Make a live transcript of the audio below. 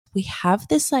we have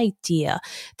this idea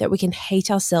that we can hate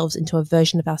ourselves into a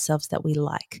version of ourselves that we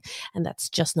like. And that's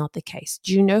just not the case.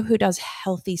 Do you know who does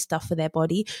healthy stuff for their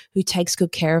body, who takes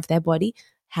good care of their body?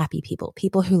 Happy people,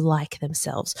 people who like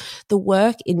themselves. The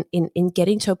work in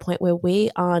getting to a point where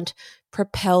we aren't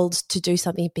propelled to do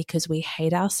something because we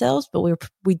hate ourselves, but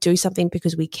we do something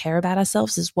because we care about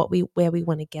ourselves is where we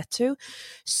want to get to.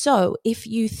 So if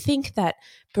you think that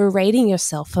berating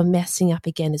yourself for messing up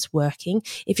again is working,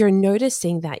 if you're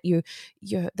noticing that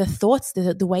the thoughts,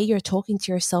 the way you're talking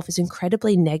to yourself is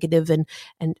incredibly negative and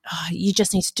you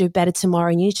just need to do better tomorrow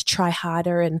and you need to try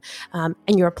harder and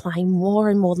you're applying more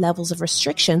and more levels of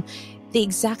restriction, the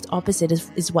exact opposite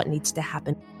is what needs to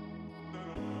happen.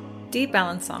 Dear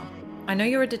Balancer, I know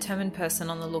you're a determined person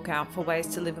on the lookout for ways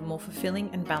to live a more fulfilling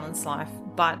and balanced life,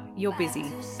 but you're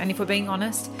busy. And if we're being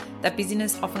honest, that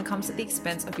busyness often comes at the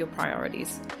expense of your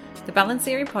priorities. The Balance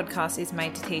Theory podcast is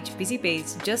made to teach busy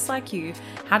bees just like you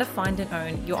how to find and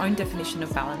own your own definition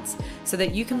of balance so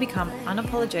that you can become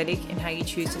unapologetic in how you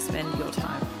choose to spend your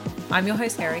time. I'm your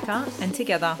host, Erica, and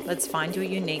together, let's find your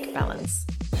unique balance.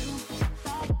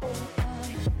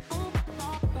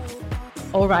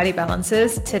 Alrighty,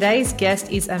 Balancers. Today's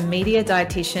guest is a media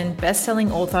dietitian,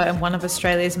 best-selling author, and one of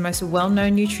Australia's most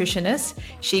well-known nutritionists.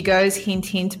 She goes hint,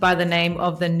 hint by the name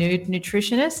of the Nude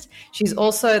Nutritionist. She's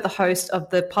also the host of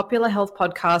the popular health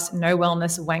podcast, No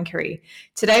Wellness Wankery.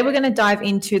 Today, we're going to dive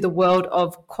into the world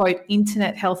of, quote,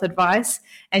 internet health advice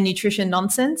and nutrition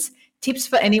nonsense, tips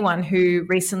for anyone who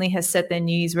recently has set their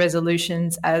New Year's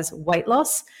resolutions as weight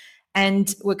loss.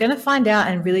 And we're going to find out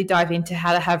and really dive into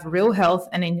how to have real health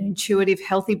and an intuitive,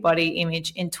 healthy body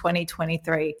image in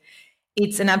 2023.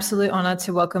 It's an absolute honor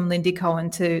to welcome Lyndi Cohen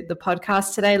to the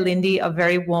podcast today. Lyndi, a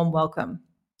very warm welcome.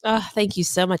 Oh, thank you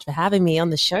so much for having me on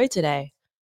the show today.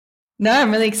 No,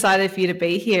 I'm really excited for you to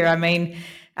be here. I mean,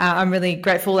 I'm really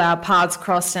grateful our paths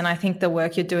crossed, and I think the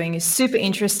work you're doing is super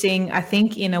interesting. I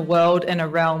think in a world and a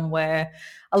realm where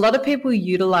a lot of people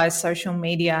utilize social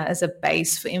media as a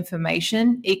base for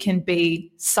information, it can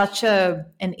be such an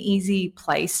easy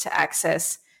place to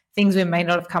access things we may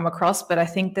not have come across. But I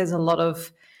think there's a lot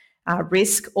of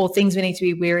risk or things we need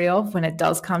to be wary of when it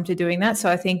does come to doing that. So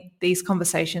I think these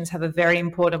conversations have a very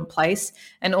important place,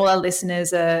 and all our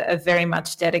listeners are very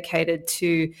much dedicated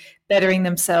to bettering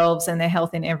themselves and their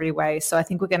health in every way. So I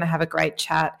think we're going to have a great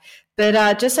chat.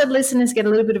 But just so listeners get a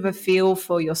little bit of a feel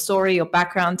for your story, your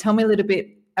background, tell me a little bit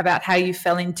about how you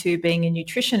fell into being a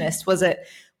nutritionist. Was it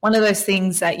one of those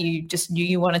things that you just knew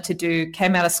you wanted to do,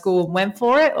 came out of school and went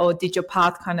for it, or did your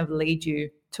path kind of lead you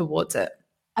towards it?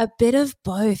 A bit of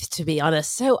both, to be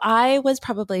honest. So I was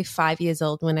probably 5 years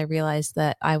old when I realized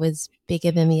that I was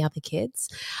bigger than the other kids.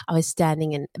 I was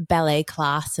standing in ballet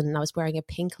class and I was wearing a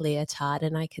pink leotard,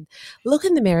 and I could look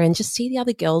in the mirror and just see the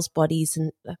other girls' bodies,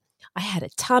 and I had a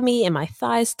tummy and my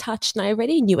thighs touched, and I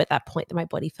already knew at that point that my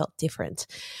body felt different.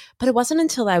 But it wasn't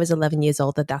until I was 11 years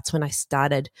old that's when I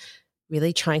started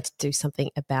really trying to do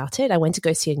something about it. I went to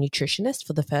go see a nutritionist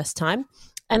for the first time,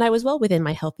 and I was well within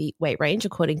my healthy weight range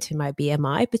according to my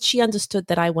BMI, but she understood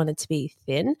that I wanted to be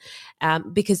thin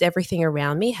because everything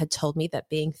around me had told me that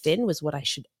being thin was what I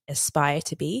should aspire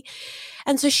to be.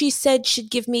 And so she said she'd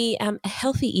give me a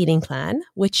healthy eating plan,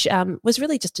 which was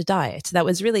really just a diet. That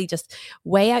was really just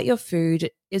weigh out your food,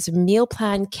 is a meal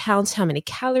plan, count how many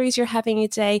calories you're having a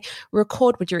day,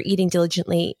 record what you're eating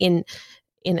diligently in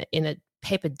a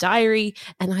paper diary.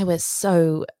 And I was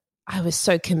so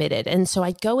committed. And so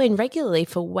I'd go in regularly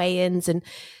for weigh-ins, and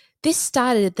this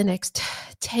started the next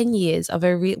 10 years of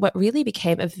what really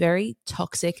became a very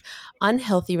toxic,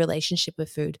 unhealthy relationship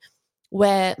with food,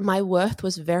 where my worth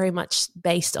was very much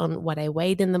based on what I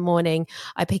weighed in the morning.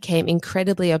 I became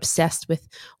incredibly obsessed with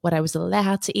what I was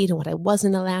allowed to eat and what I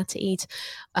wasn't allowed to eat.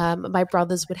 My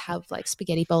brothers would have like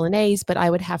spaghetti bolognese, but I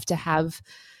would have to have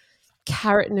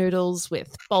carrot noodles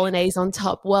with bolognese on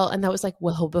top. Well, and that was like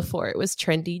well before it was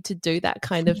trendy to do that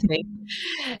kind of thing.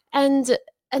 And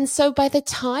so by the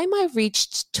time I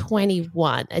reached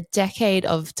 21, a decade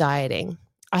of dieting,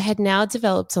 I had now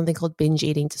developed something called binge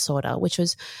eating disorder, which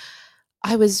was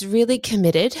I was really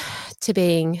committed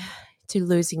to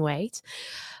losing weight,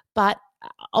 but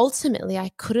ultimately I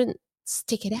couldn't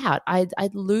stick it out.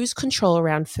 I'd lose control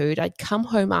around food. I'd come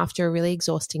home after a really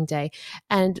exhausting day,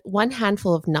 and one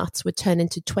handful of nuts would turn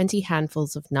into 20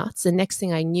 handfuls of nuts. And next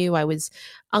thing I knew, I was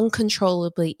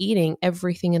uncontrollably eating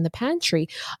everything in the pantry.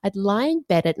 I'd lie in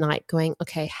bed at night going,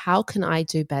 okay, how can I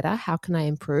do better? How can I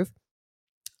improve?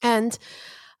 And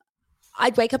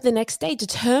I'd wake up the next day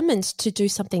determined to do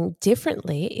something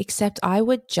differently, except I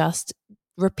would just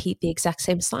repeat the exact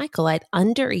same cycle. I'd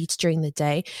undereat during the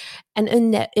day and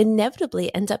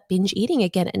inevitably end up binge eating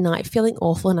again at night, feeling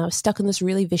awful. And I was stuck in this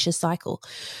really vicious cycle.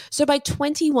 So by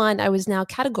 21, I was now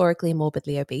categorically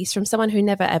morbidly obese from someone who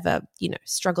never ever,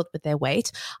 struggled with their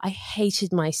weight. I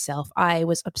hated myself. I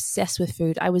was obsessed with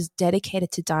food. I was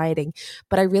dedicated to dieting,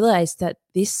 but I realized that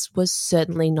this was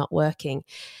certainly not working.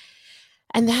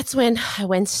 And that's when I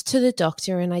went to the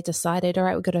doctor and I decided, all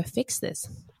right, we've got to fix this.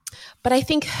 But I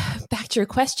think back to your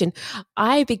question,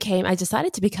 I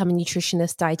decided to become a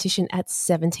nutritionist dietitian at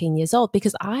 17 years old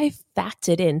because I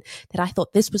factored in that I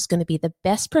thought this was going to be the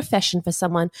best profession for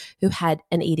someone who had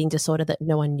an eating disorder that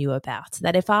no one knew about.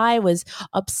 That if I was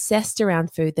obsessed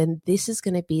around food, then this is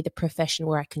going to be the profession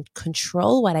where I can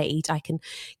control what I eat. I can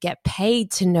get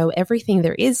paid to know everything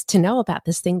there is to know about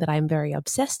this thing that I'm very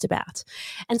obsessed about.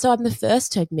 And so I'm the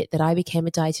first to admit that I became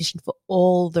a dietitian for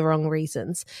all the wrong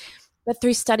reasons. But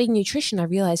through studying nutrition, I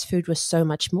realized food was so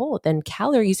much more than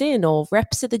calories in or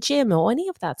reps at the gym or any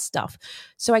of that stuff.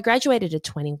 So I graduated at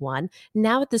 21,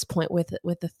 now at this point with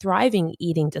a thriving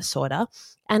eating disorder,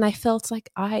 and I felt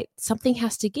like something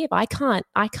has to give. I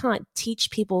can't teach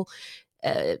people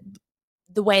the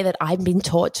way that I've been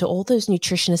taught to all those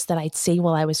nutritionists that I'd seen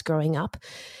while I was growing up.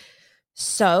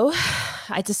 So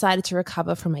I decided to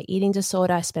recover from my eating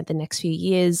disorder. I spent the next few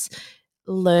years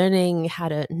learning how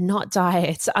to not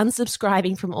diet,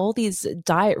 unsubscribing from all these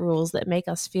diet rules that make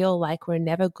us feel like we're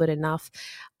never good enough.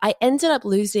 I ended up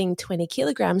losing 20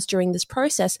 kilograms during this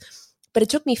process, but it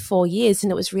took me 4 years,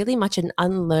 and it was really much an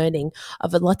unlearning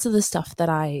of lots of the stuff that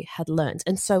I had learned.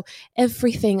 And so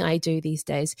everything I do these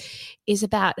days is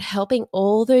about helping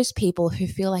all those people who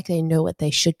feel like they know what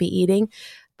they should be eating,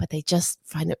 but they just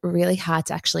find it really hard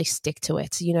to actually stick to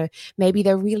it. Maybe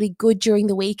they're really good during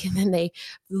the week and then they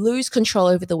lose control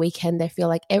over the weekend. They feel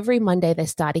like every Monday they're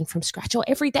starting from scratch or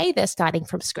every day they're starting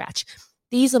from scratch.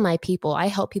 These are my people. I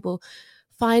help people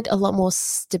find a lot more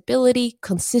stability,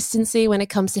 consistency when it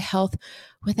comes to health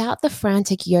without the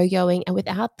frantic yo-yoing and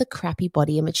without the crappy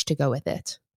body image to go with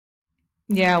it.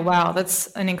 Yeah, wow, that's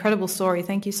an incredible story.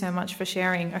 Thank you so much for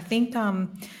sharing. I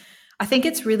think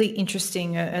it's really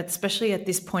interesting, especially at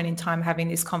this point in time, having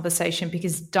this conversation,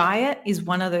 because diet is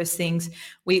one of those things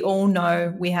we all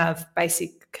know we have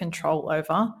basic control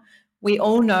over. We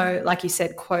all know, like you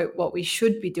said, quote, what we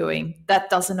should be doing. That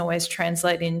doesn't always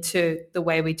translate into the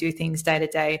way we do things day to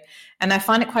day. And I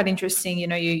find it quite interesting.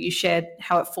 You shared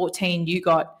how at 14 you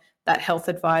got that health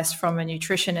advice from a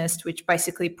nutritionist, which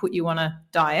basically put you on a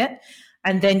diet.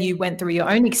 And then you went through your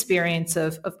own experience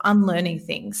of unlearning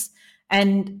things.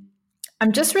 And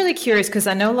I'm just really curious because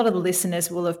I know a lot of the listeners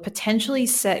will have potentially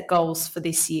set goals for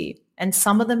this year, and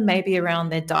some of them may be around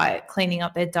their diet, cleaning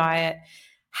up their diet,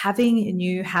 having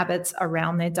new habits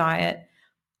around their diet.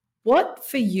 What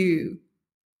for you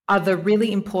are the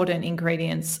really important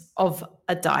ingredients of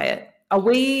a diet? Are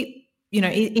we,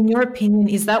 in your opinion,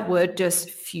 is that word just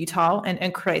futile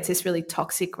and creates this really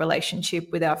toxic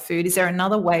relationship with our food? Is there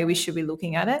another way we should be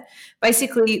looking at it?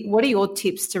 Basically, what are your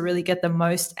tips to really get the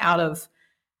most out of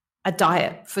a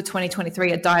diet for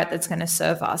 2023, a diet that's going to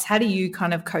serve us? How do you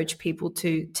kind of coach people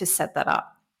to set that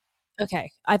up?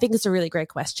 Okay, I think it's a really great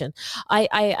question.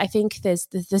 I think there's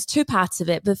two parts of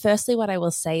it. But firstly, what I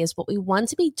will say is what we want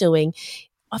to be doing.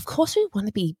 Of course, we want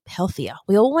to be healthier.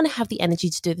 We all want to have the energy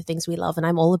to do the things we love, and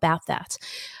I'm all about that.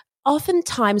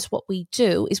 Oftentimes what we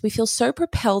do is we feel so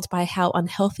propelled by how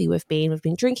unhealthy we've been. We've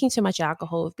been drinking too much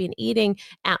alcohol. We've been eating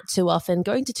out too often,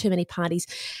 going to too many parties.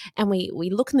 And we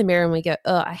look in the mirror and we go,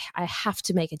 oh, I have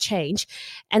to make a change.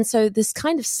 And so this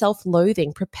kind of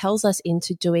self-loathing propels us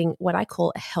into doing what I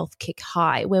call a health kick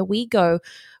high, where we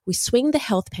swing the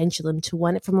health pendulum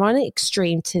from one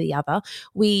extreme to the other.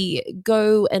 We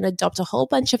go and adopt a whole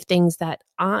bunch of things that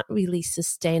aren't really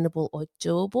sustainable or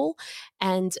doable.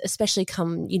 And especially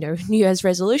come, New Year's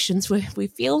resolutions, where we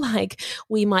feel like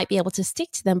we might be able to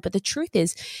stick to them. But the truth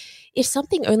is, if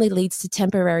something only leads to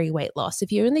temporary weight loss,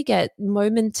 if you only get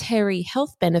momentary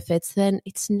health benefits, then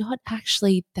it's not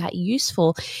actually that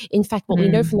useful. In fact, what we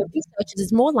know from the research is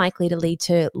it's more likely to lead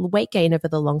to weight gain over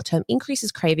the long term,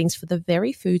 increases cravings for the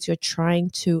very foods you're trying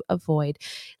to avoid,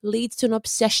 leads to an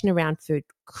obsession around food,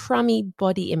 crummy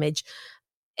body image.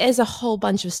 There's a whole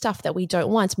bunch of stuff that we don't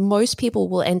want. Most people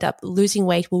will end up losing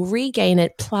weight, will regain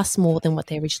it plus more than what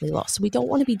they originally lost. So we don't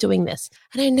want to be doing this.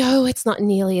 And I know it's not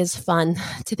nearly as fun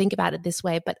to think about it this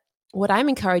way, but what I'm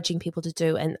encouraging people to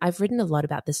do, and I've written a lot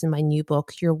about this in my new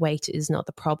book, Your Weight is Not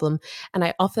the Problem. And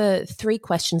I offer 3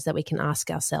 questions that we can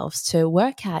ask ourselves to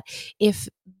work at if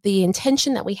the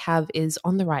intention that we have is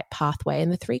on the right pathway.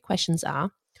 And the 3 questions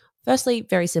are, firstly,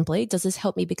 very simply, does this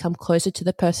help me become closer to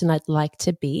the person I'd like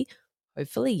to be?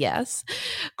 Hopefully, yes.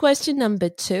 Question number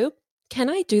 2. Can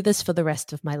I do this for the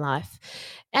rest of my life?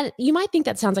 And you might think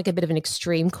that sounds like a bit of an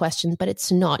extreme question, but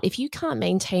it's not. If you can't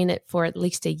maintain it for at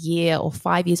least a year or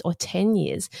 5 years or 10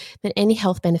 years, then any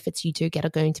health benefits you do get are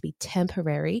going to be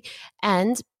temporary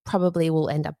and probably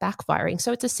will end up backfiring.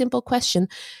 So it's a simple question.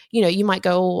 You might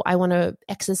go, I want to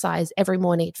exercise every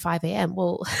morning at 5 a.m.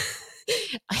 Well,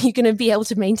 are you going to be able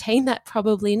to maintain that?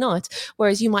 Probably not.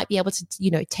 Whereas you might be able to,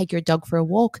 take your dog for a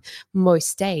walk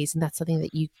most days, and that's something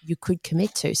that you could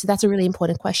commit to. So that's a really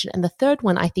important question. And the third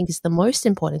one I think is the most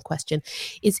important question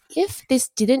is, if this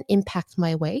didn't impact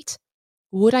my weight,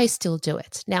 would I still do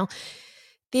it? Now,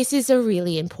 this is a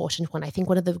really important one. I think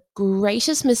one of the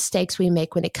greatest mistakes we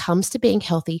make when it comes to being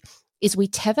healthy is we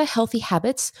tether healthy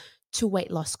habits to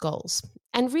weight loss goals.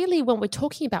 And really, when we're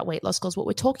talking about weight loss goals, what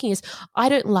we're talking is, I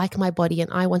don't like my body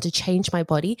and I want to change my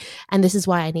body, and this is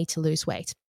why I need to lose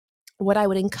weight. What I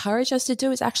would encourage us to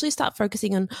do is actually start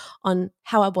focusing on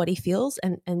how our body feels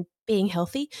and being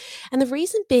healthy. And the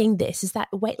reason being this is that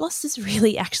weight loss is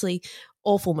really actually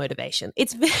awful motivation.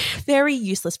 It's very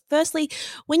useless. Firstly,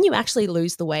 when you actually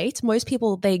lose the weight, most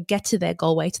people, they get to their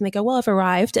goal weight and they go, well, I've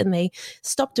arrived, and they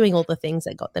stop doing all the things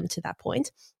that got them to that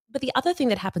point. But the other thing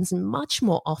that happens much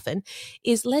more often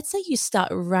is, let's say you start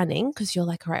running because you're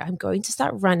like, all right, I'm going to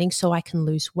start running so I can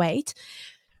lose weight.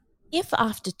 If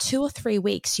after 2 or 3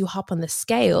 weeks you hop on the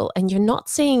scale and you're not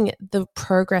seeing the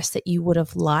progress that you would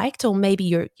have liked, or maybe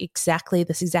you're exactly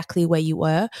where you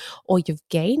were, or you've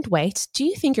gained weight, do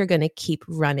you think you're going to keep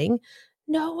running?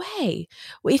 No way.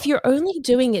 If you're only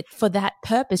doing it for that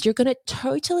purpose, you're going to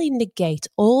totally negate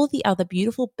all the other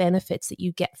beautiful benefits that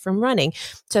you get from running.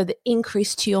 So the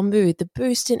increase to your mood, the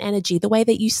boost in energy, the way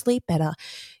that you sleep better.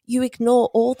 You ignore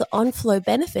all the on-flow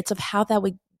benefits of how that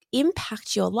would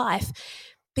impact your life,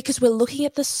 because we're looking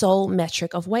at the sole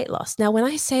metric of weight loss. Now, when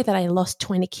I say that I lost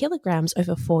 20 kilograms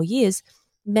over 4 years,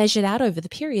 measured out over the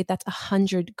period, that's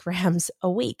 100 grams a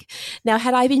week. Now,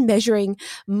 had I been measuring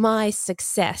my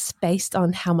success based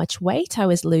on how much weight I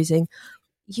was losing,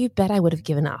 you bet I would have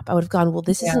given up. I would have gone, well,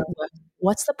 this isn't working.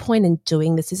 What's the point in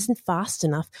doing this? This isn't fast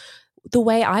enough. The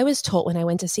way I was taught when I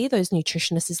went to see those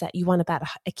nutritionists is that you want about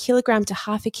a kilogram to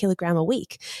half a kilogram a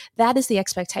week. That is the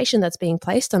expectation that's being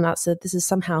placed on us, that this is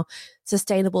somehow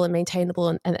sustainable and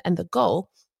maintainable and the goal.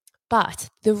 But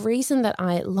the reason that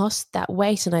I lost that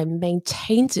weight and I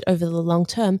maintained it over the long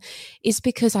term is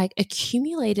because I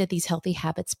accumulated these healthy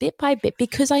habits bit by bit,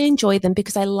 because I enjoyed them,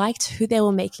 because I liked who they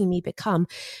were making me become,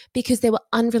 because they were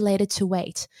unrelated to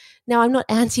weight. Now, I'm not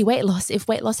anti-weight loss. If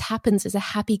weight loss happens as a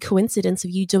happy coincidence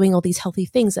of you doing all these healthy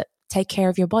things that take care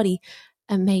of your body,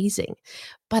 amazing.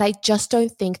 But I just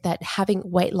don't think that having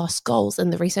weight loss goals,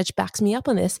 and the research backs me up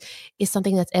on this, is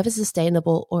something that's ever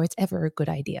sustainable or it's ever a good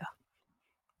idea.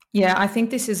 Yeah, I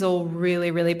think this is all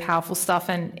really, really powerful stuff,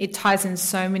 and it ties in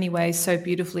so many ways so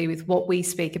beautifully with what we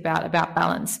speak about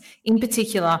balance. In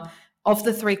particular, of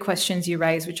the 3 questions you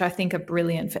raised, which I think are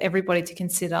brilliant for everybody to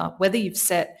consider, whether you've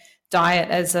set diet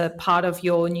as a part of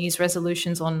your New Year's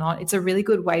resolutions or not, it's a really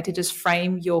good way to just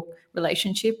frame your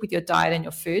relationship with your diet and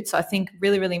your food. So I think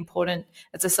really, really important.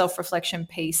 It's a self-reflection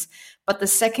piece. But the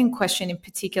second question in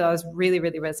particular has really,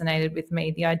 really resonated with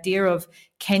me. The idea of,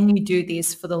 can you do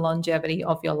this for the longevity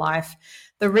of your life?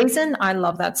 The reason I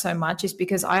love that so much is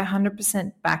because I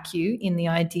 100% back you in the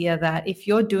idea that if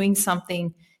you're doing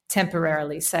something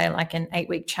temporarily, say like an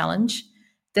 8-week challenge,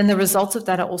 then the results of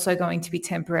that are also going to be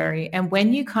temporary. And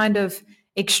when you kind of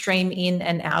extreme in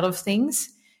and out of things,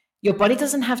 your body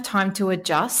doesn't have time to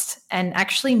adjust and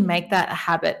actually make that a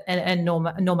habit and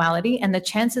normality. And the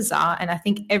chances are, and I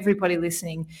think everybody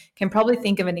listening can probably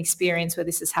think of an experience where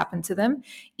this has happened to them,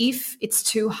 if it's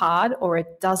too hard or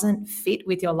it doesn't fit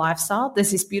with your lifestyle, there's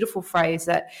this beautiful phrase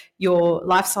that your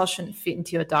lifestyle shouldn't fit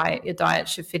into your diet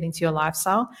should fit into your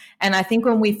lifestyle. And I think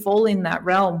when we fall in that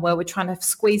realm where we're trying to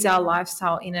squeeze our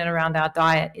lifestyle in and around our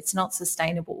diet, it's not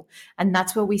sustainable. And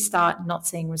that's where we start not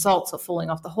seeing results or falling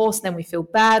off the horse. Then we feel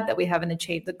bad that we haven't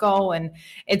achieved the goal. And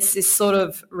it's this sort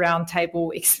of round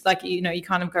table, like, you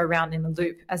kind of go around in the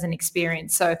loop as an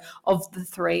experience. So of the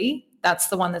 3, that's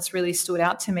the one that's really stood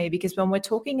out to me, because when we're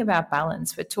talking about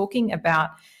balance, we're talking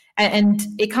about, and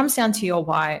it comes down to your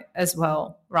why as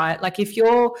well, right? Like if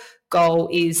your goal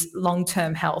is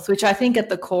long-term health, which I think at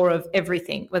the core of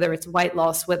everything, whether it's weight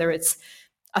loss, whether it's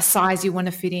a size you want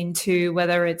to fit into,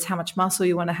 whether it's how much muscle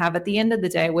you want to have, at the end of the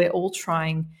day, we're all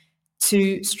trying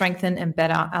to strengthen and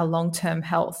better our long-term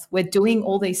health. We're doing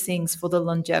all these things for the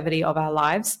longevity of our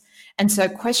lives. And so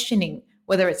questioning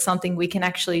whether it's something we can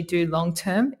actually do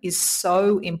long-term is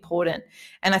so important.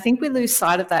 And I think we lose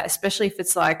sight of that, especially if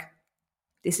it's like,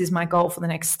 this is my goal for the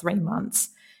next 3 months.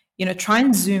 try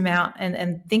and zoom out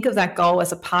and think of that goal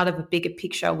as a part of a bigger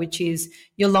picture, which is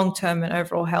your long-term and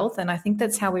overall health. And I think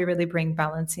that's how we really bring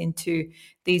balance into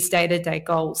these day-to-day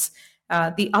goals.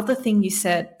 The other thing you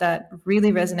said that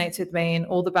really resonates with me, and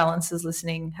all the balancers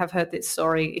listening have heard this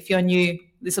story. If you're new,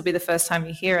 this will be the first time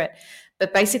you hear it.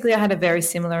 But basically, I had a very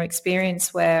similar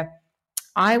experience where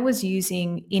I was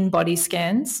using in-body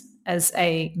scans as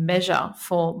a measure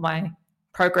for my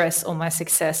progress or my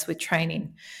success with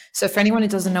training. So for anyone who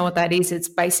doesn't know what that is, it's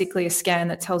basically a scan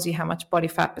that tells you how much body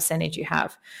fat percentage you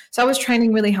have. So I was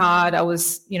training really hard. I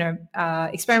was,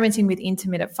 experimenting with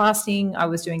intermittent fasting. I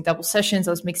was doing double sessions.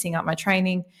 I was mixing up my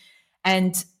training.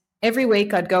 And every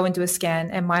week I'd go and do a scan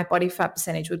and my body fat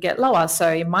percentage would get lower.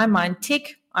 So in my mind,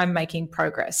 tick, I'm making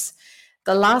progress.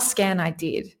 The last scan I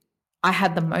did, I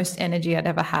had the most energy I'd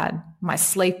ever had. My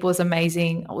sleep was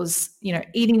amazing. I was,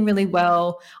 eating really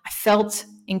well. I felt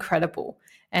incredible.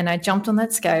 And I jumped on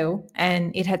that scale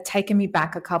and it had taken me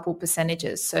back a couple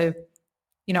percentages. So,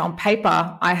 on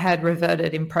paper, I had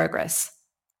reverted in progress.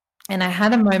 And I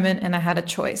had a moment and I had a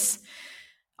choice.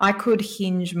 I could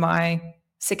hinge my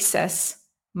success,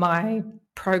 my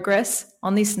progress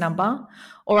on this number,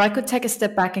 or I could take a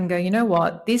step back and go, you know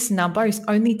what, this number is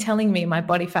only telling me my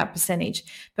body fat percentage,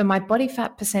 but my body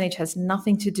fat percentage has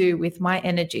nothing to do with my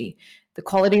energy, the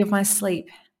quality of my sleep,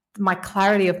 my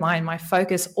clarity of mind, my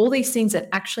focus, all these things that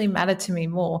actually matter to me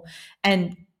more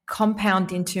and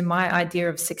compound into my idea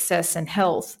of success and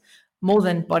health more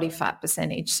than body fat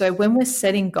percentage. So when we're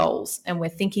setting goals and we're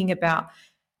thinking about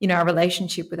our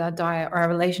relationship with our diet or our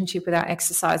relationship with our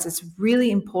exercise, it's really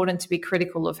important to be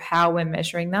critical of how we're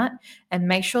measuring that and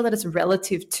make sure that it's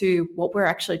relative to what we're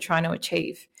actually trying to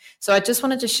achieve. So I just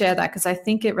wanted to share that because I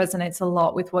think it resonates a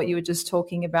lot with what you were just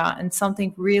talking about and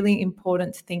something really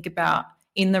important to think about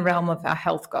in the realm of our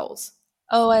health goals.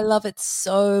 Oh, I love it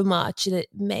so much. And it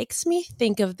makes me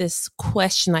think of this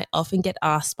question I often get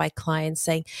asked by clients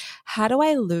saying, how do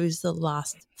I lose the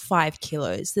last 5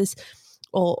 kilos?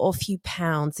 Or a few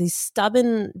pounds, this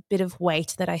stubborn bit of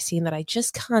weight that I see and that I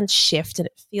just can't shift. And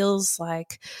it feels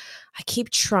like I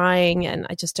keep trying and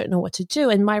I just don't know what to do.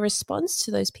 And my response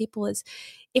to those people is,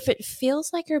 if it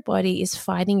feels like your body is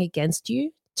fighting against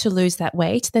you to lose that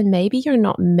weight, then maybe you're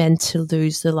not meant to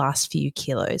lose the last few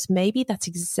kilos. Maybe that's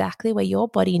exactly where your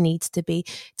body needs to be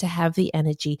to have the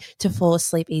energy to fall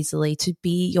asleep easily, to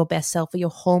be your best self, where your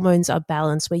hormones are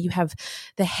balanced, where you have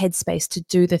the headspace to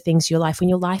do the things in your life, when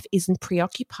your life isn't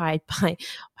preoccupied by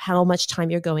how much time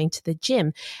you're going to the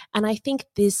gym. And I think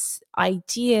this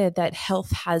idea that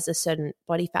health has a certain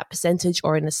body fat percentage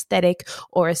or an aesthetic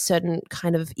or a certain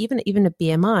kind of even a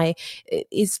BMI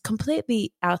is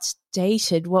completely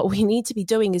outdated. What we need to be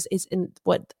doing is in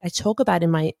what I talk about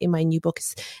in my new book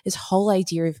is whole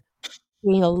idea of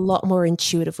being a lot more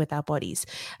intuitive with our bodies.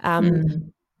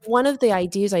 One of the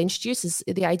ideas I introduce is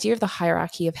the idea of the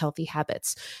hierarchy of healthy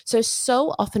habits.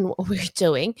 So often what we're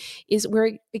doing is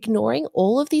we're ignoring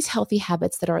all of these healthy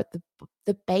habits that are at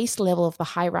the base level of the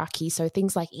hierarchy. So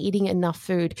things like eating enough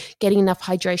food, getting enough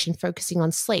hydration, focusing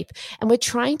on sleep. And we're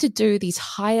trying to do these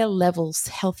higher levels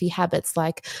healthy habits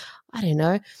like, I don't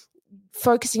know,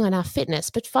 focusing on our fitness.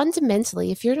 But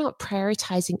fundamentally, if you're not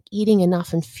prioritizing eating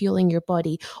enough and fueling your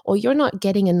body, or you're not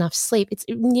getting enough sleep, it's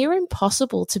near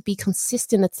impossible to be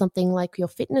consistent at something like your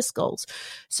fitness goals.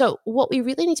 So what we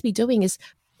really need to be doing is,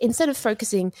 instead of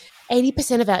focusing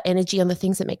 80% of our energy on the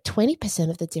things that make 20%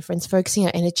 of the difference, focusing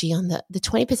our energy on the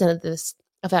 20% of this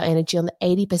of our energy on the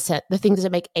 80%, the things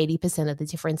that make 80% of the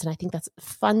difference. And I think that's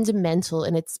fundamental.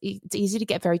 And it's easy to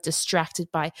get very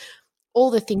distracted by all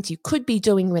the things you could be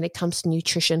doing when it comes to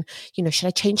nutrition. Should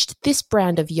I change to this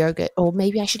brand of yogurt, or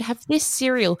maybe I should have this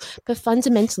cereal? But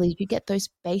fundamentally, if you get those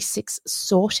basics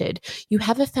sorted, you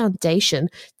have a foundation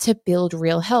to build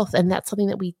real health. And that's something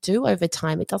that we do over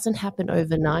time. It doesn't happen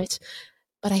overnight,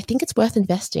 but I think it's worth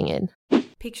investing in.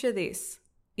 Picture this.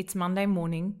 It's Monday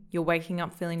morning. You're waking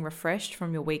up feeling refreshed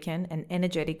from your weekend and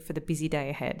energetic for the busy day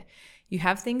ahead. You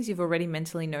have things you've already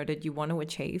mentally noted you want to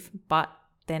achieve, but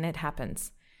then it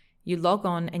happens. You log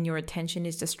on and your attention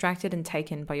is distracted and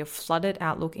taken by your flooded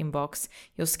Outlook inbox,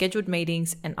 your scheduled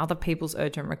meetings, and other people's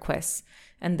urgent requests.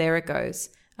 And there it goes.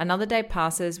 Another day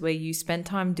passes where you spent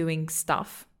time doing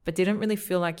stuff, but didn't really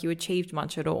feel like you achieved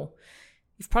much at all.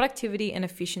 If productivity and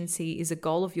efficiency is a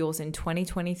goal of yours in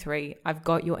 2023, I've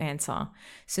got your answer.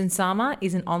 Sunsama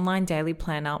is an online daily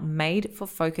planner made for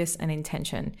focus and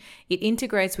intention. It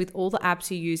integrates with all the apps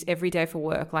you use every day for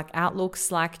work, like Outlook,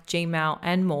 Slack, Gmail,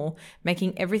 and more,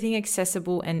 making everything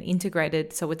accessible and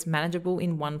integrated so it's manageable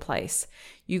in one place.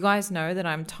 You guys know that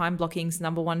I'm Time Blocking's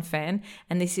 #1 fan,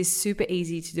 and this is super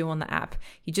easy to do on the app.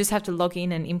 You just have to log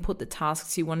in and input the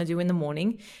tasks you want to do in the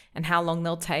morning and how long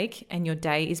they'll take, and your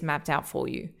day is mapped out for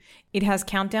you. It has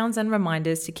countdowns and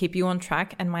reminders to keep you on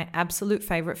track, and my absolute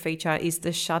favorite feature is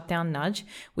the shutdown nudge,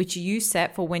 which you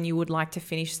set for when you would like to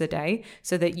finish the day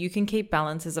so that you can keep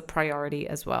balance as a priority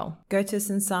as well. Go to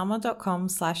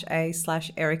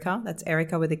sensama.com/a/Erica, that's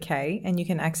Erica with a K, and you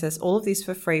can access all of this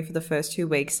for free for the first 2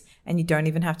 weeks, and you don't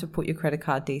even have to put your credit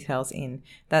card details in.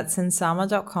 That's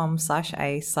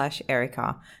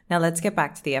sensama.com/a/Erica. Now let's get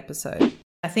back to the episode.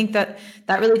 I think that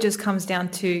really just comes down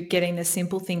to getting the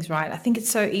simple things right. I think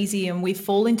it's so easy and we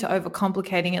fall into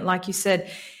overcomplicating it. Like you said,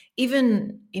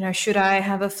 even, should I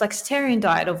have a flexitarian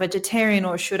diet or vegetarian,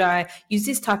 or should I use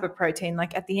this type of protein?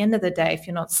 Like at the end of the day, if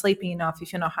you're not sleeping enough,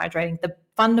 if you're not hydrating, the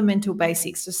fundamental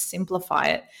basics, just simplify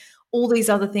it. All these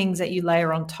other things that you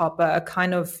layer on top are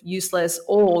kind of useless,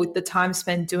 or the time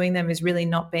spent doing them is really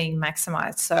not being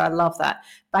maximized. So I love that.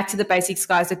 Back to the basics,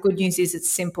 guys. The good news is it's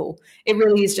simple. It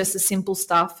really is just the simple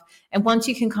stuff. And once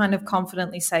you can kind of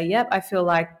confidently say, yep, I feel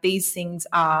like these things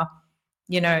are,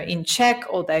 in check,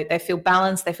 or they feel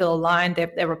balanced, they feel aligned,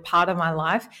 they're a part of my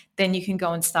life, then you can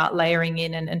go and start layering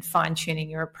in and fine-tuning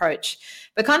your approach.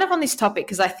 But kind of on this topic,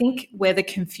 because I think where the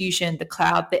confusion, the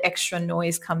cloud, the extra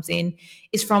noise comes in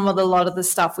is from a lot of the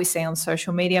stuff we see on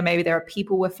social media. Maybe there are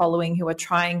people we're following who are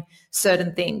trying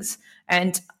certain things.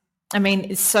 And I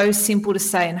mean, it's so simple to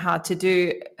say and hard to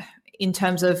do in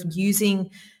terms of using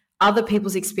other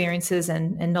people's experiences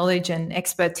and knowledge and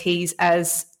expertise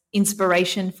as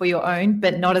inspiration for your own,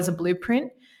 but not as a blueprint.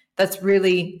 That's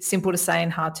really simple to say and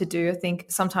hard to do. I think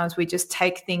sometimes we just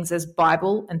take things as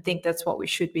Bible and think that's what we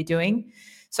should be doing.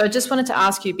 So I just wanted to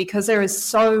ask you, because there is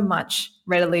so much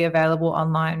readily available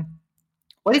online,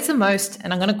 what is the most,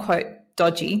 and I'm going to quote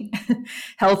dodgy,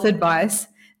 health advice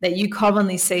that you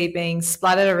commonly see being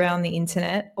splattered around the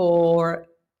internet or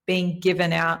being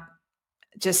given out,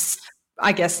 just,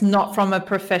 I guess, not from a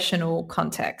professional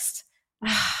context?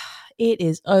 It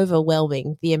is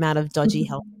overwhelming, the amount of dodgy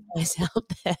health advice out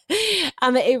there.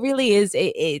 It really is.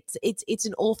 It's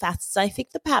in all facets. I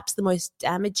think that perhaps the most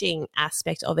damaging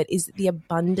aspect of it is the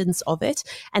abundance of it,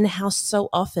 and how so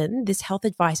often this health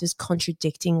advice is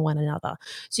contradicting one another.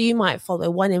 So you might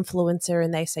follow one influencer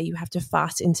and they say you have to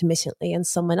fast intermittently, and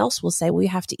someone else will say, well, you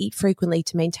have to eat frequently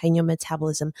to maintain your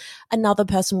metabolism. Another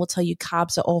person will tell you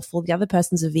carbs are awful. The other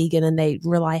person's a vegan and they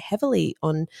rely heavily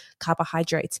on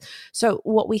carbohydrates. So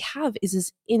what we have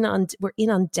is we're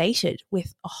inundated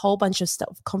with a whole bunch of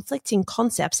stuff, conflicting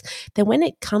concepts, that when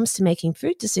it comes to making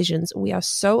food decisions, we are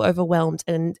so overwhelmed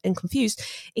and confused.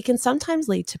 It can sometimes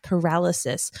lead to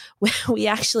paralysis, where we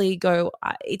actually go,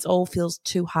 it all feels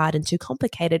too hard and too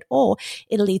complicated, or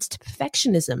it leads to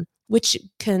perfectionism, which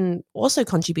can also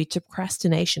contribute to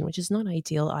procrastination, which is not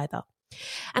ideal either.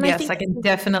 And yes, I can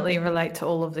definitely relate to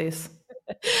all of this.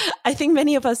 I think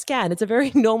many of us can. It's a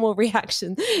very normal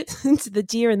reaction to the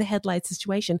deer in the headlights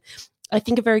situation. I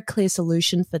think a very clear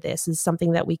solution for this is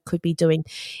something that we could be doing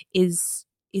is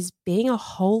being a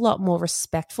whole lot more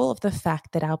respectful of the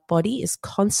fact that our body is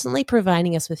constantly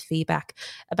providing us with feedback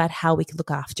about how we can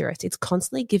look after it. It's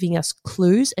constantly giving us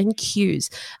clues and cues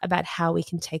about how we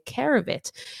can take care of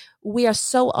it. We are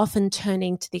so often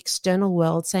turning to the external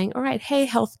world saying, all right, hey,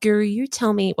 health guru, you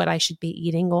tell me what I should be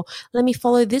eating, or let me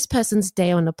follow this person's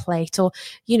day on a plate, or,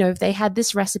 if they had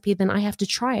this recipe, then I have to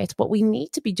try it. What we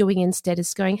need to be doing instead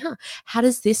is going, how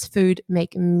does this food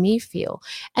make me feel?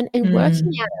 And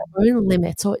working out our own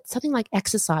limits, or something like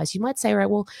exercise. You might say,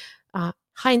 right, well,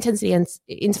 high intensity and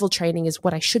interval training is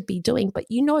what I should be doing, but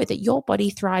you know that your body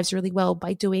thrives really well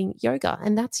by doing yoga,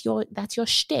 and that's your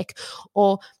shtick,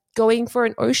 or going for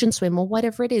an ocean swim, or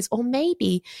whatever it is. Or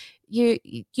maybe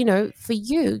for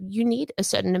you need a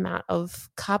certain amount of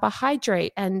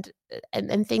carbohydrate and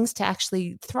things to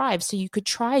actually thrive. So you could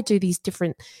try do these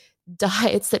different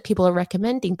diets that people are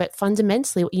recommending, but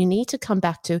fundamentally what you need to come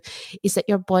back to is that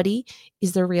your body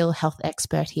is the real health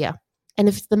expert here. And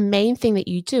if the main thing that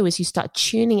you do is you start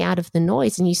tuning out of the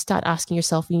noise and you start asking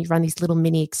yourself, and you run these little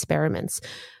mini experiments,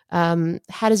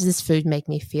 how does this food make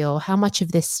me feel? How much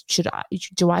of this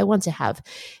do I want to have?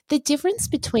 The difference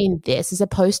between this, as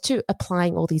opposed to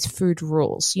applying all these food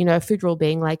rules, food rule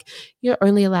being like, you're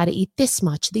only allowed to eat this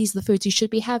much, these are the foods you should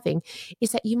be having,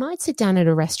 is that you might sit down at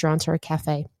a restaurant or a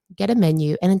cafe, get a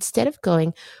menu, and instead of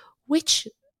going, which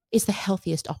is the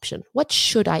healthiest option? What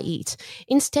should I eat?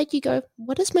 Instead, you go,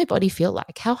 what does my body feel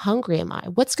like? How hungry am I?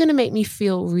 What's going to make me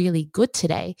feel really good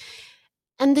today?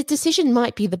 And the decision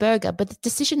might be the burger, but the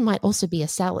decision might also be a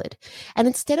salad. And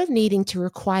instead of needing to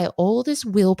require all this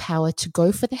willpower to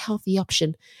go for the healthy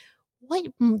option, what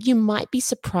you might be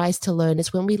surprised to learn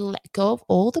is when we let go of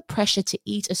all the pressure to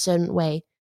eat a certain way,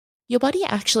 your body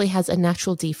actually has a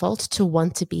natural default to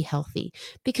want to be healthy,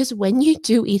 because when you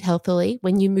do eat healthily,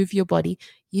 when you move your body,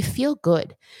 you feel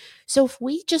good. So if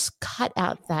we just cut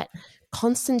out that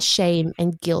constant shame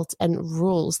and guilt and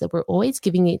rules that we're always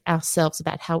giving ourselves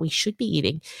about how we should be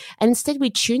eating, and instead we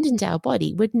tuned into our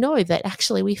body, we'd know that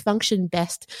actually we function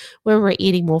best when we're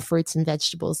eating more fruits and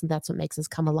vegetables, and that's what makes us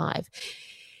come alive.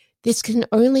 This can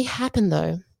only happen,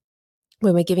 though,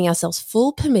 when we're giving ourselves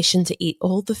full permission to eat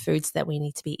all the foods that we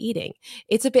need to be eating.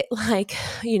 It's a bit like,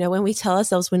 when we tell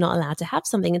ourselves we're not allowed to have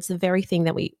something, it's the very thing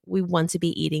that we want to be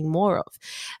eating more of.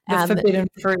 The forbidden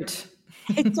fruit.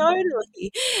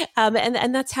 Totally.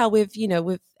 And that's how with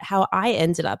how I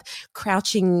ended up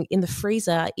crouching in the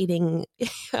freezer eating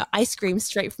ice cream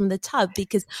straight from the tub,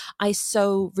 because I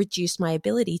so reduced my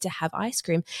ability to have ice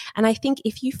cream. And I think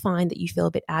if you find that you feel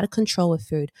a bit out of control with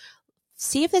food,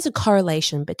 see if there's a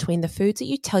correlation between the foods that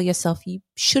you tell yourself you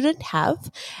shouldn't have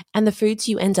and the foods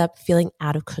you end up feeling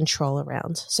out of control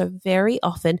around. So very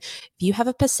often, if you have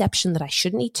a perception that I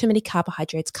shouldn't eat too many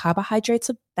carbohydrates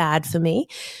are bad for me,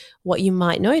 what you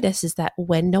might notice is that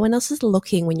when no one else is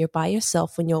looking, when you're by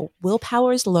yourself, when your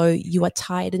willpower is low, you are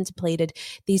tired and depleted,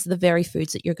 these are the very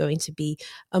foods that you're going to be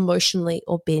emotionally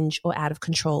or binge or out of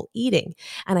control eating.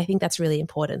 And I think that's really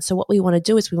important. So what we want to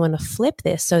do is we want to flip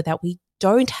this so that we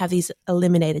don't have these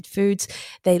eliminated foods.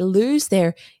 They lose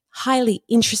their highly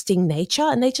interesting nature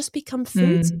and they just become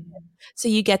foods. So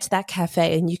you get to that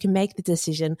cafe and you can make the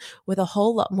decision with a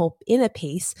whole lot more inner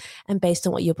peace and based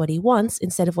on what your body wants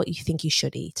instead of what you think you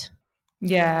should eat.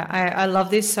 Yeah, I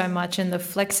love this so much, and the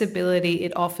flexibility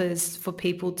it offers for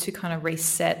people to kind of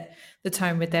reset the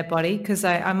tone with their body. Because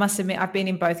I must admit, I've been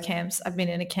in both camps. I've been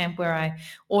in a camp where I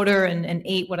order and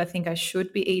eat what I think I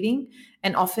should be eating,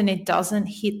 and often it doesn't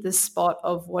hit the spot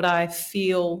of what I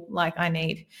feel like I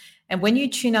need. And when you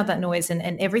tune out that noise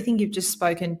and everything you've just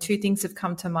spoken, two things have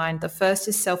come to mind. The first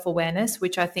is self-awareness,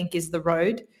 which I think is the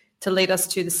road to lead us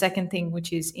to the second thing,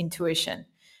 which is intuition.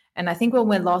 And I think when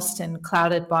we're lost and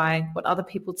clouded by what other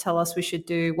people tell us we should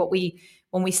do,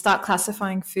 when we start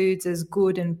classifying foods as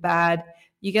good and bad,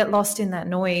 you get lost in that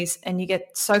noise and you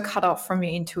get so cut off from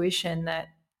your intuition that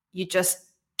you just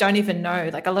don't even know.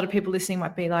 Like, a lot of people listening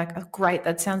might be like, oh, great,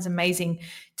 that sounds amazing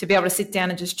to be able to sit down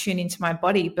and just tune into my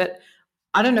body. But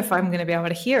I don't know if I'm going to be able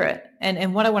to hear it.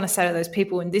 And what I want to say to those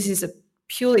people, and this is a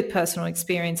purely personal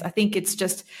experience, I think it's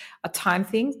just a time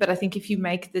thing. But I think if you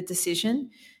make the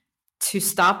decision to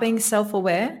start being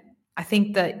self-aware, I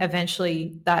think that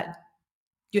eventually that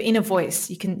your inner voice,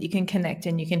 you can connect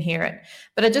and you can hear it.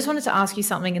 But I just wanted to ask you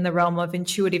something in the realm of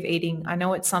intuitive eating. I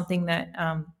know it's something that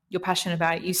you're passionate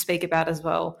about, you speak about as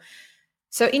well.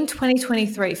 So in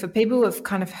 2023, for people who have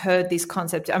kind of heard this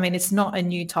concept, I mean, it's not a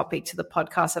new topic to the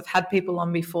podcast. I've had people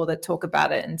on before that talk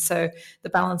about it. And so the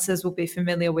balancers will be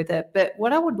familiar with it. But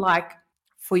what I would like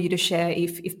for you to share,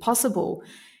 if possible,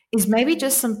 is maybe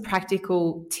just some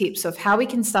practical tips of how we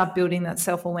can start building that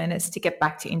self-awareness to get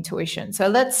back to intuition. So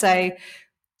let's say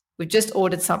we've just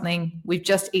ordered something, we've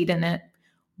just eaten it.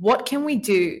 What can we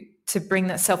do to bring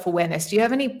that self-awareness? Do you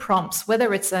have any prompts,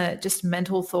 whether it's just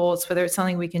mental thoughts, whether it's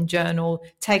something we can journal,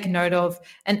 take note of,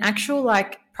 an actual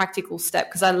practical step?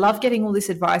 Because I love getting all this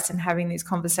advice and having these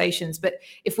conversations, but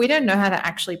if we don't know how to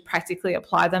actually practically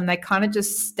apply them, they kind of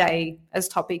just stay as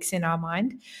topics in our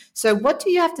mind. So what do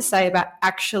you have to say about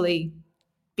actually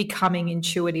becoming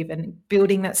intuitive and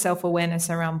building that self-awareness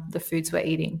around the foods we're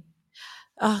eating?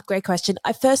 Oh, great question.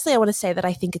 Firstly, I want to say that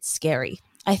I think it's scary.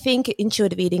 I think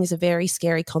intuitive eating is a very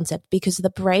scary concept because the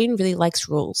brain really likes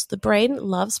rules. The brain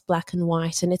loves black and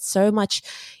white, and it's so much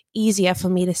easier for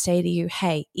me to say to you,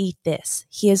 hey, eat this.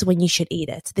 Here's when you should eat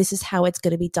it. This is how it's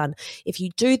going to be done. If you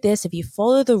do this, if you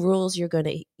follow the rules, you're going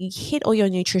to hit all your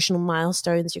nutritional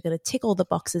milestones. You're going to tick all the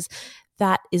boxes.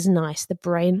 That is nice. The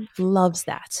brain loves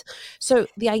that. So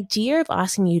the idea of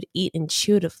asking you to eat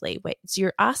intuitively, wait, so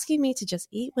you're asking me to just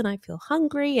eat when I feel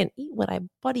hungry and eat what my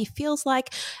body feels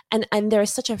like. And there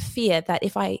is such a fear that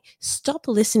if I stop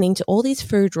listening to all these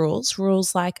food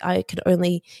rules like I can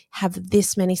only have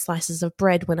this many slices of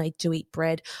bread when I do eat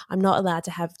bread, I'm not allowed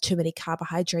to have too many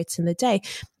carbohydrates in the day.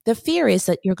 The fear is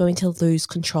that you're going to lose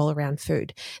control around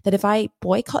food, that if I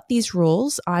boycott these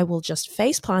rules, I will just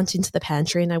face plant into the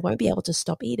pantry and I won't be able to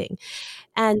stop eating.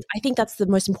 And I think that's the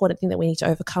most important thing that we need to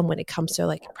overcome when it comes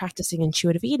to practicing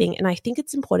intuitive eating. And I think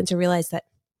it's important to realize that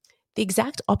the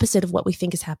exact opposite of what we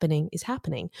think is happening is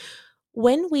happening.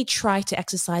 when we try to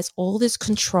exercise all this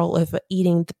control over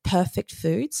eating the perfect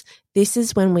foods, this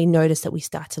is when we notice that we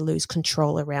start to lose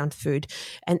control around food.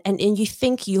 And you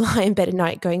think you lie in bed at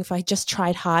night going, if I just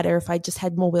tried harder, if I just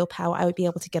had more willpower, I would be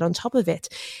able to get on top of it.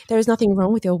 There is nothing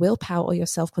wrong with your willpower or your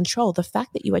self-control. The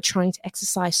fact that you are trying to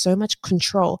exercise so much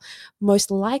control, most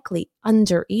likely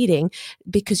under eating,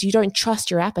 because you don't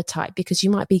trust your appetite, because you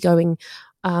might be going,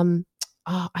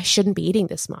 oh, I shouldn't be eating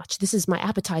this much. This is my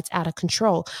appetite's out of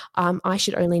control. I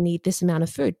should only need this amount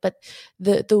of food. But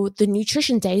the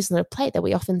nutrition days on the plate that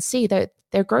we often see,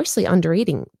 they're grossly under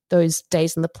eating those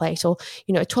days on the plate. Or,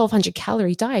 a 1,200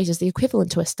 calorie diet is the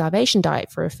equivalent to a starvation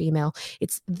diet for a female.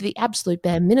 It's the absolute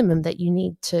bare minimum that you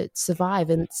need to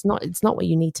survive. And it's not what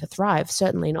you need to thrive.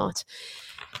 Certainly not.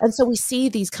 And so we see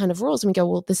these kind of rules and we go,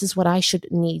 well, this is what I should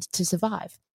need to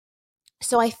survive.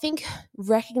 So I think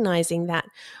recognizing that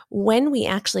when we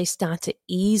actually start to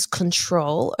ease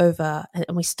control over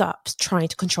and we stop trying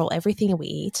to control everything we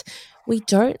eat, we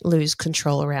don't lose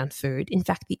control around food. In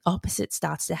fact, the opposite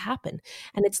starts to happen.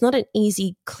 And it's not an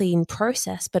easy, clean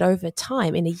process, but over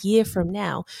time, in a year from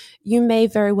now, you may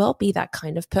very well be that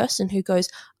kind of person who goes,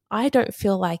 I don't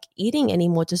feel like eating any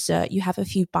more dessert. You have a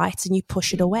few bites and you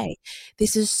push it away.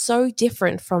 This is so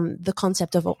different from the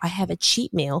concept of, oh, I have a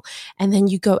cheat meal, and then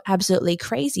you go absolutely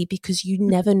crazy because you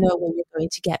never know when you're going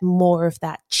to get more of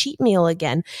that cheat meal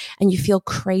again, and you feel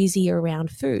crazy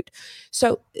around food.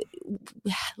 So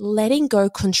letting go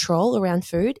control around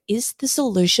food is the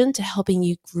solution to helping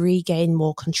you regain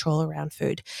more control around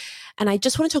food. And I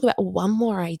just want to talk about one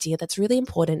more idea that's really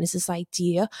important, is this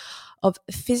idea of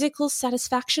physical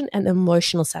satisfaction and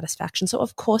emotional satisfaction. So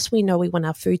of course we know we want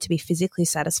our food to be physically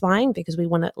satisfying because we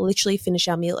want to literally finish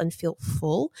our meal and feel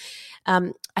full.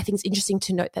 I think it's interesting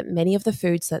to note that many of the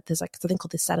foods, that there's like something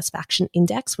called the satisfaction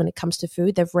index when it comes to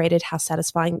food. They've rated how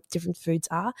satisfying different foods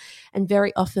are. And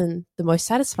very often the most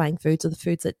satisfying foods are the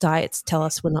foods that diets tell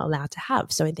us we're not allowed to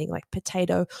have. So anything like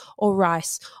potato or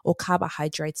rice or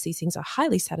carbohydrates, these things are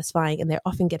highly satisfying and they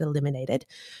often get eliminated.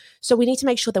 So we need to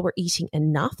make sure that we're eating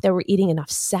enough, that we're eating enough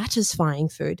satisfying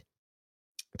food.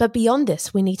 But beyond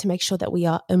this, we need to make sure that we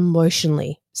are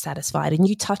emotionally satisfied. And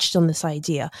you touched on this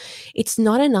idea. It's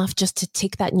not enough just to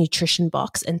tick that nutrition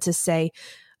box and to say,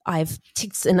 I've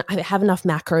ticked and I have enough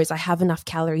macros, I have enough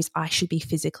calories, I should be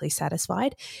physically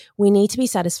satisfied. We need to be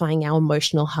satisfying our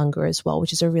emotional hunger as well,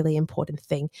 which is a really important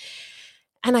thing.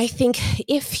 And I think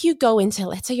if you go into,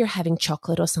 let's say you're having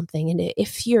chocolate or something, and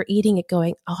if you're eating it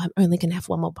going, oh, I'm only going to have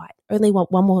one more bite, only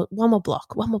want one more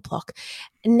block.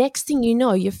 And next thing you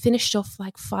know, you've finished off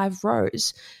like 5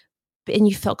 rows and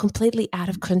you felt completely out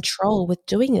of control with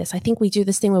doing this. I think we do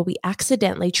this thing where we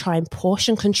accidentally try and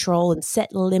portion control and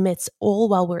set limits all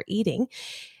while we're eating.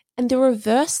 And the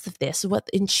reverse of this, what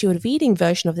the intuitive eating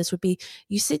version of this would be,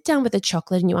 you sit down with a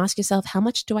chocolate and you ask yourself, how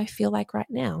much do I feel like right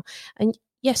now? And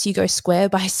yes, you go square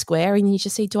by square and you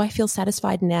just say, do I feel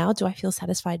satisfied now? Do I feel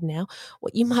satisfied now?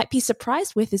 What you might be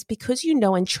surprised with is because you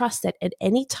know and trust that at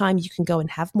any time you can go and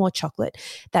have more chocolate,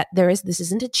 that this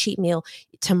isn't a cheat meal.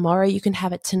 Tomorrow you can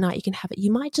have it, tonight you can have it.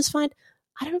 You might just find,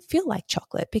 I don't feel like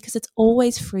chocolate because it's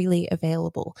always freely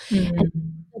available. Mm-hmm. And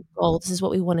the goal, this is what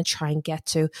we want to try and get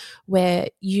to, where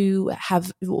you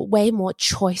have way more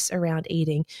choice around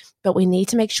eating, but we need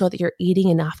to make sure that you're eating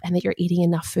enough and that you're eating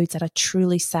enough foods that are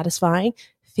truly satisfying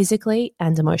physically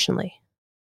and emotionally.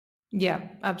 Yeah,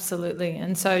 absolutely.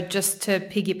 And so just to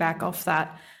piggyback off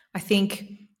that, I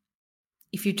think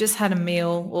if you just had a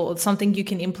meal or something you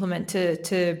can implement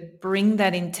to bring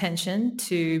that intention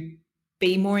to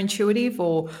be more intuitive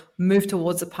or move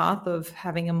towards a path of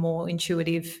having a more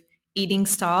intuitive eating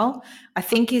style, I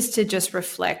think is to just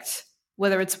reflect,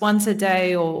 whether it's once a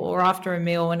day or after a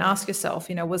meal, and ask yourself,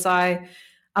 was I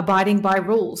abiding by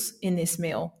rules in this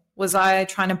meal? Was I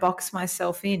trying to box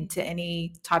myself into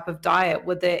any type of diet?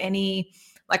 Were there any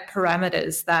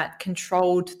parameters that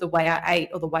controlled the way I ate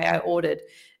or the way I ordered?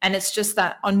 And it's just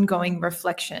that ongoing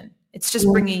reflection. It's just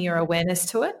bringing your awareness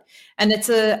to it. And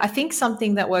I think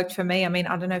something that worked for me, I mean,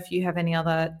 I don't know if you have any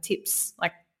other tips,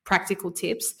 like practical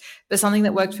tips, but something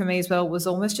that worked for me as well was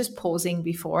almost just pausing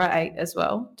before I ate as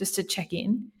well, just to check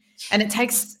in. And it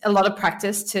takes a lot of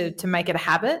practice to make it a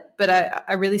habit, but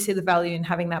I really see the value in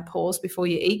having that pause before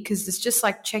you eat, because it's just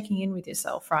like checking in with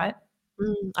yourself, right?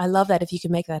 I love that if you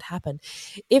can make that happen.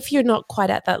 If you're not quite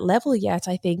at that level yet,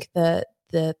 I think the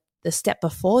step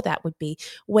before that would be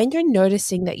when you're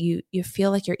noticing that you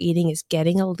feel like your eating is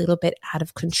getting a little bit out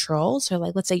of control. So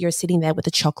like, let's say you're sitting there with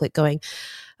the chocolate going,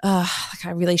 like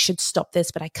I really should stop this,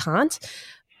 but I can't.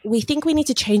 we think we need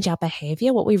to change our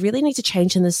behavior. What we really need to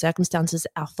change in the circumstances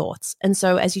are our thoughts. And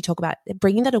so as you talk about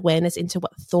bringing that awareness into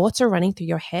what thoughts are running through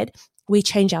your head, we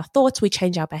change our thoughts, we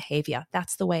change our behavior.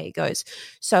 That's the way it goes.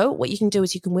 So what you can do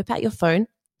is you can whip out your phone,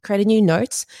 create a new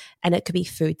notes, and it could be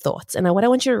food thoughts. And what I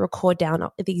want you to record down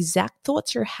are the exact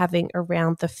thoughts you're having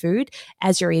around the food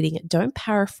as you're eating it. Don't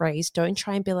paraphrase. Don't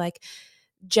try and be like,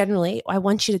 generally, I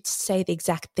want you to say the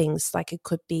exact things. Like it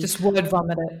could be, Just word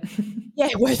vomit it. yeah,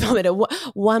 word vomit.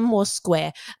 One more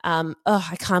square. Oh,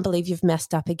 I can't believe you've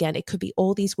messed up again. It could be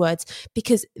all these words,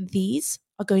 because these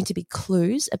are going to be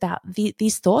clues about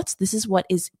these thoughts. This is what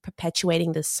is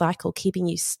perpetuating this cycle, keeping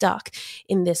you stuck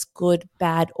in this good,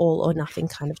 bad, all or nothing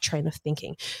kind of train of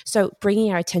thinking. So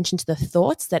bringing our attention to the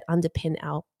thoughts that underpin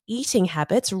our eating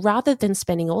habits, rather than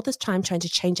spending all this time trying to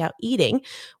change our eating,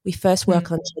 we first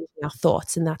work on changing our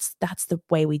thoughts, and that's the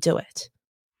way we do it.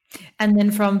 And then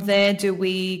from there, do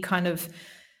we kind of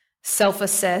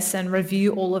self-assess and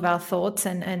review all of our thoughts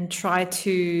and try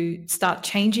to start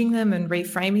changing them and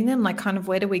reframing them? Like, kind of,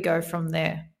 where do we go from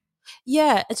there?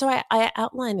 Yeah. And so I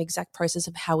outline the exact process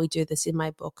of how we do this in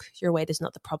my book, Your Weight is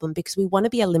Not the Problem, because we want to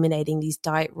be eliminating these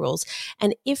diet rules.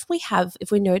 And if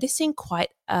we're noticing quite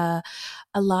a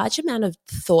large amount of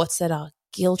thoughts that are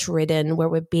guilt ridden, where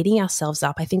we're beating ourselves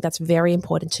up, I think that's very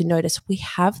important to notice. We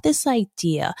have this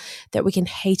idea that we can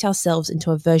hate ourselves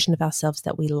into a version of ourselves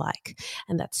that we like.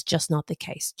 And that's just not the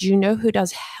case. Do you know who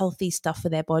does healthy stuff for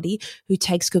their body, who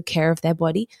takes good care of their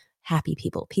body? Happy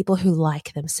people, people who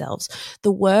like themselves.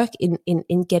 The work in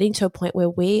getting to a point where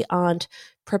we aren't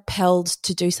propelled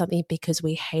to do something because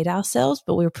we hate ourselves,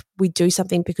 but we do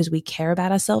something because we care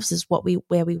about ourselves is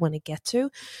where we want to get to.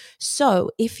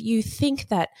 So if you think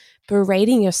that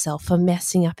berating yourself for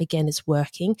messing up again is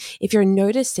working, if you're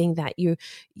noticing that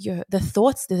the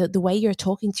thoughts, the way you're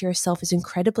talking to yourself is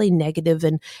incredibly negative,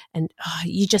 and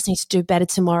you just need to do better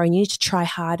tomorrow, and you need to try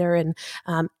harder, and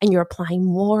you're applying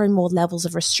more and more levels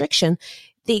of restriction,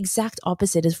 the exact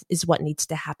opposite is what needs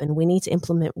to happen. We need to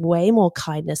implement way more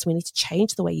kindness. We need to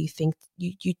change the way you think,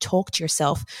 you talk to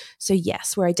yourself. So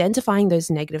yes, we're identifying those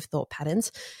negative thought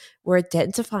patterns. We're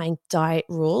identifying diet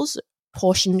rules,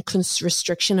 portion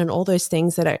restriction, and all those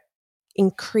things that are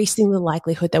increasing the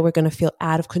likelihood that we're going to feel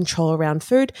out of control around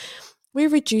food. We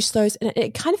reduce those,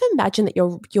 and kind of imagine that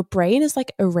your brain is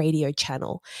like a radio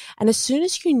channel. And as soon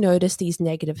as you notice these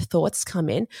negative thoughts come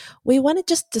in, we want to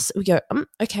just we go,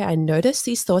 okay, I notice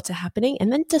these thoughts are happening,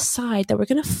 and then decide that we're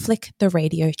going to flick the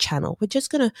radio channel. We're just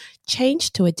going to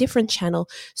change to a different channel.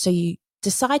 So you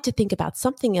decide to think about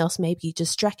something else. Maybe you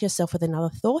distract yourself with another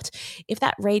thought. If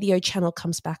that radio channel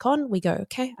comes back on, we go,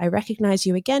 okay, I recognize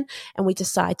you again. And we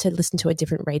decide to listen to a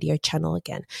different radio channel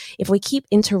again. If we keep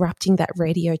interrupting that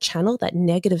radio channel, that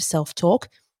negative self-talk,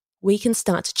 we can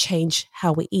start to change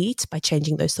how we eat by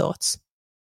changing those thoughts.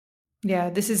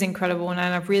 Yeah, this is incredible. And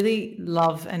I really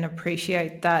love and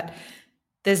appreciate that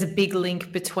there's a big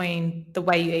link between the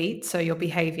way you eat, so your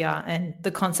behavior, and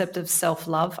the concept of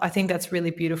self-love. I think that's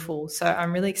really beautiful. So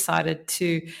I'm really excited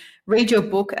to read your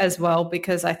book as well,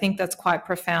 because I think that's quite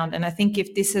profound. And I think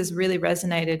if this has really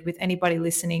resonated with anybody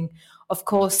listening, of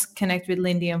course, connect with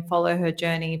Lyndi and follow her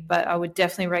journey. But I would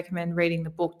definitely recommend reading the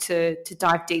book to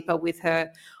dive deeper with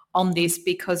her on this,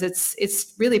 because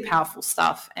it's really powerful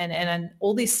stuff. And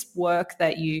all this work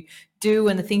that you do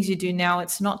and the things you do now,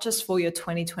 it's not just for your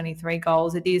 2023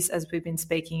 goals. It is, as we've been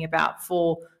speaking about,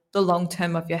 for the long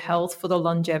term of your health, for the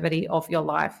longevity of your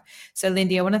life. So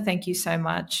Lyndi, I want to thank you so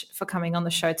much for coming on the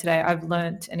show today. I've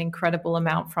learned an incredible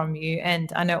amount from you,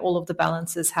 and I know all of the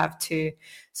balances have too.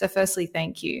 So firstly,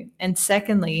 thank you. And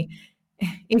secondly,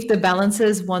 if the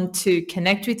balances want to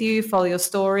connect with you, follow your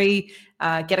story,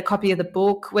 get a copy of the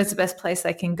book, where's the best place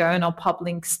they can go? And I'll pop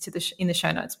links to in the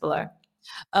show notes below.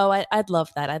 Oh, I'd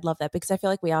love that. I'd love that, because I feel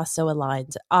like we are so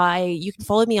aligned. You can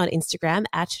follow me on Instagram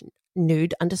at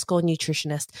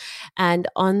nude_nutritionist. And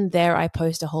on there, I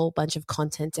post a whole bunch of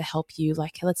content to help you.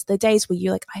 Like, it's the days where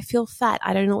you're like, I feel fat.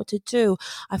 I don't know what to do.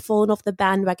 I've fallen off the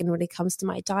bandwagon when it comes to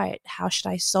my diet. How should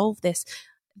I solve this?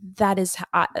 Those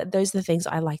are the things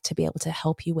I like to be able to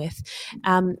help you with.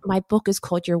 My book is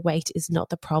called Your Weight is Not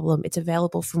the Problem. It's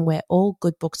available from where all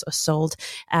good books are sold.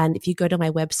 And if you go to my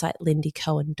website,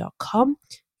 lyndycohen.com,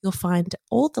 you'll find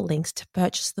all the links to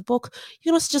purchase the book. You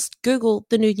can also just Google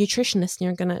The Nude Nutritionist and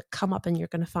you're going to come up and you're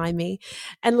going to find me.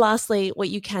 And lastly, what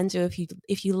you can do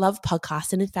if you love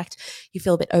podcasts, and in fact, you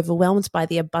feel a bit overwhelmed by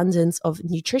the abundance of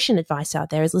nutrition advice out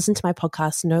there, is listen to my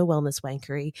podcast, No Wellness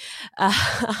Wankery.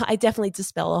 I definitely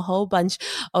dispel a whole bunch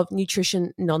of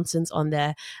nutrition nonsense on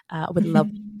there. I would love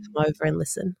to come over and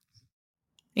listen.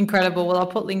 Incredible. Well, I'll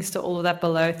put links to all of that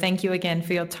below. Thank you again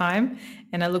for your time.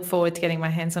 And I look forward to getting my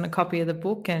hands on a copy of the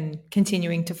book and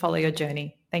continuing to follow your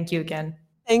journey. Thank you again.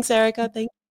 Thanks, Erica. Thank